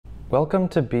Welcome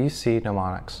to BC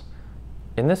Gnomonics.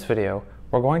 In this video,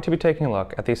 we're going to be taking a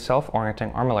look at the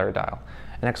self-orienting armillary dial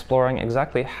and exploring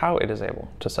exactly how it is able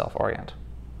to self-orient.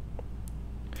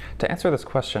 To answer this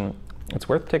question, it's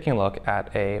worth taking a look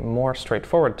at a more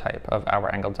straightforward type of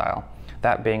hour-angle dial,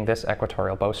 that being this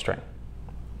equatorial bowstring.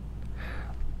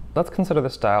 Let's consider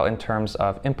this dial in terms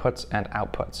of inputs and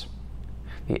outputs.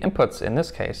 The inputs in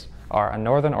this case are a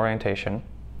northern orientation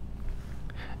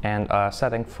and a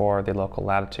setting for the local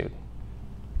latitude.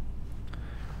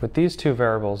 With these two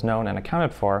variables known and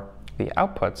accounted for, the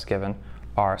outputs given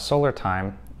are solar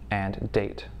time and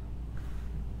date.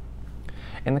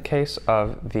 In the case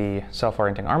of the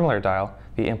self-orienting armillary dial,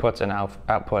 the inputs and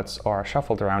outputs are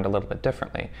shuffled around a little bit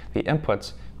differently, the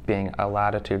inputs being a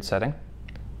latitude setting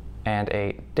and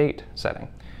a date setting.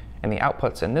 And the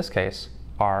outputs in this case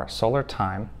are solar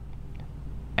time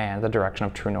and the direction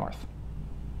of true north.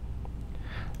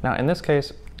 Now in this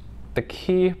case, the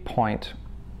key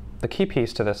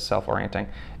piece to this self-orienting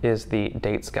is the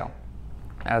date scale,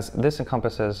 as this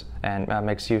encompasses and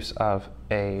makes use of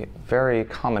a very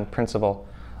common principle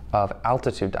of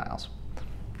altitude dials.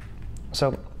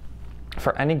 So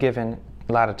for any given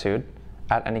latitude,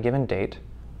 at any given date,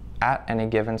 at any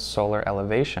given solar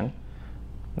elevation,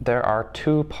 there are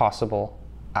two possible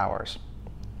hours.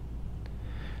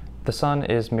 The sun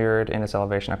is mirrored in its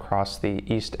elevation across the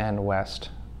east and west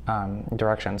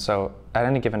direction, so at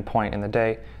any given point in the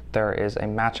day, there is a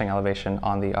matching elevation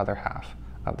on the other half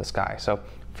of the sky. So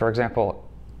for example,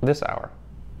 this hour,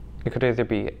 it could either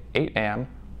be 8 a.m.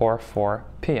 or 4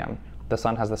 p.m. The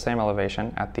sun has the same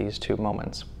elevation at these two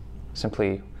moments,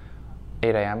 simply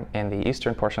 8 a.m. in the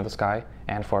eastern portion of the sky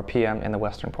and 4 p.m. in the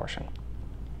western portion.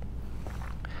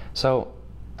 So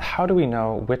how do we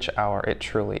know which hour it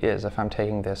truly is if I'm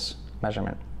taking this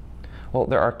measurement? Well,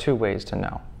 there are two ways to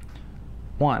know.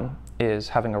 One is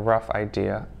having a rough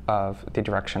idea of the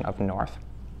direction of north.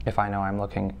 If I know I'm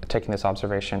taking this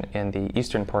observation in the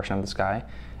eastern portion of the sky,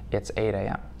 it's 8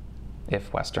 a.m.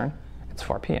 If western, it's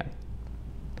 4 p.m.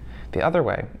 The other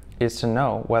way is to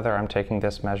know whether I'm taking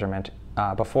this measurement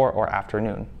before or after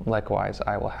noon. Likewise,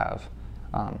 I will have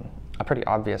a pretty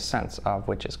obvious sense of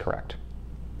which is correct.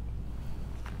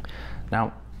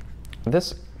 Now,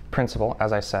 this principle,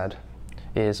 as I said,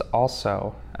 is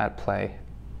also at play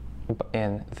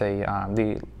in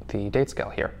the date scale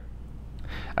here.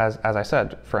 As I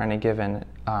said, for any given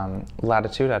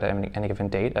latitude at any given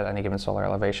date, at any given solar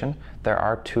elevation, there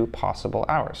are two possible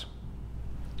hours.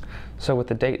 So with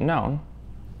the date known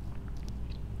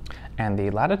and the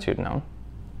latitude known,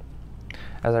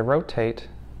 as I rotate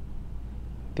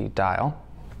the dial,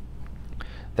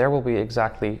 there will be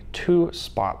exactly two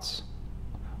spots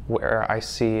where I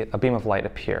see a beam of light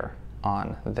appear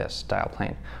on this dial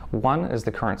plane. One is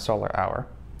the current solar hour,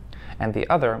 and the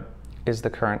other is the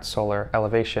current solar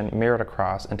elevation mirrored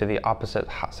across into the opposite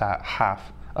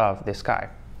half of the sky.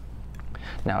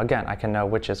 Now again, I can know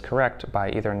which is correct by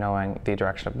either knowing the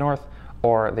direction of north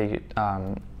or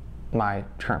my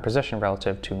current position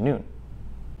relative to noon.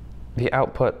 The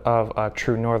output of a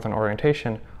true northern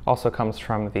orientation also comes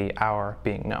from the hour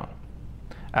being known,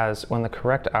 as when the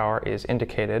correct hour is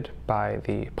indicated by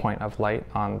the point of light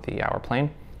on the hour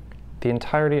plane, the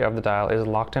entirety of the dial is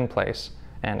locked in place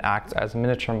and acts as a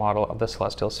miniature model of the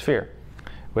celestial sphere,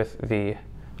 with the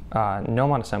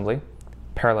gnomon assembly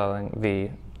paralleling the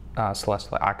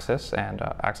celestial axis and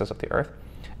axis of the Earth,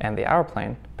 and the hour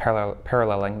plane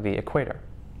paralleling the equator.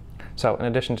 So in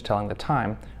addition to telling the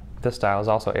time, this dial is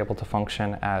also able to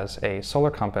function as a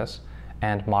solar compass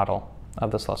and model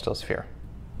of the celestial sphere.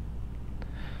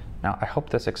 Now, I hope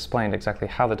this explained exactly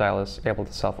how the dial is able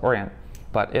to self-orient,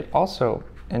 but it also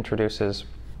introduces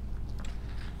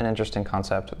an interesting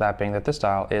concept, that being that this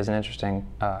dial is an interesting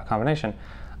combination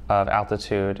of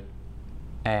altitude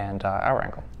and hour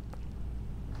angle.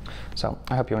 So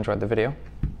I hope you enjoyed the video,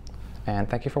 and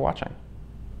thank you for watching.